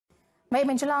Baik,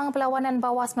 menjelang perlawanan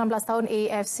bawah 19 tahun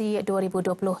AFC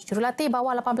 2020, jurulatih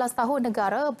bawah 18 tahun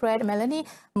negara Brad Melanie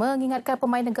mengingatkan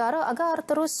pemain negara agar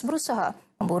terus berusaha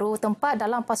memburu tempat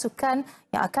dalam pasukan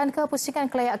yang akan ke pusingan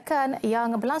Kelayakan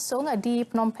yang berlangsung di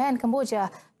Pemain,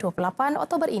 Kemboja 28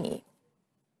 Oktober ini.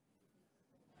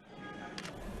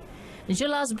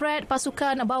 Jelas Brad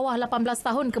pasukan bawah 18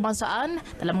 tahun kebangsaan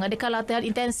telah mengadakan latihan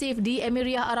intensif di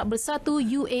Emiria Arab Bersatu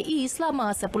UAE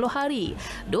selama 10 hari.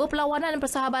 2 perlawanan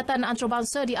persahabatan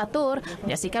antarabangsa diatur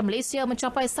menyaksikan Malaysia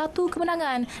mencapai 1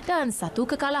 kemenangan dan 1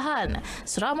 kekalahan.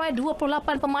 Seramai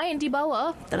 28 pemain di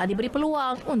bawah telah diberi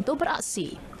peluang untuk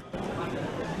beraksi.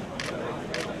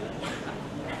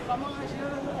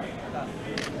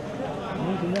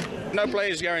 No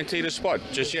player is guaranteed a spot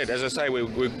just yet. As I say, we're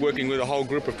working with a whole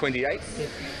group of 28.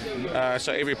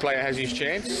 So every player has his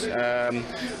chance.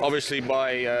 Obviously,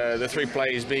 by the 3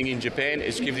 players being in Japan,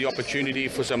 it's give the opportunity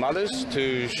for some others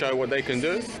to show what they can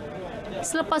do.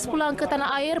 Selepas pulang ke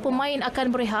tanah air, pemain akan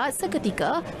berehat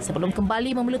seketika sebelum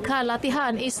kembali memulakan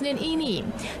latihan Isnin ini.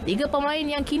 3 pemain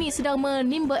yang kini sedang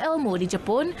menimba ilmu di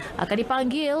Jepun akan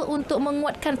dipanggil untuk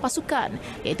menguatkan pasukan,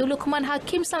 iaitu Luqman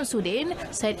Hakim Samsudin,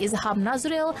 Syed Izham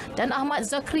Nazril dan Ahmad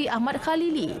Zakri Ahmad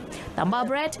Khalili. Tambah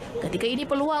Brad, ketika ini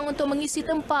peluang untuk mengisi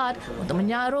tempat untuk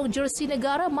menyarung jersey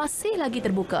negara masih lagi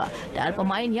terbuka dan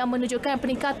pemain yang menunjukkan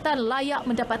peningkatan layak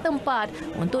mendapat tempat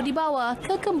untuk dibawa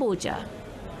ke Kemboja.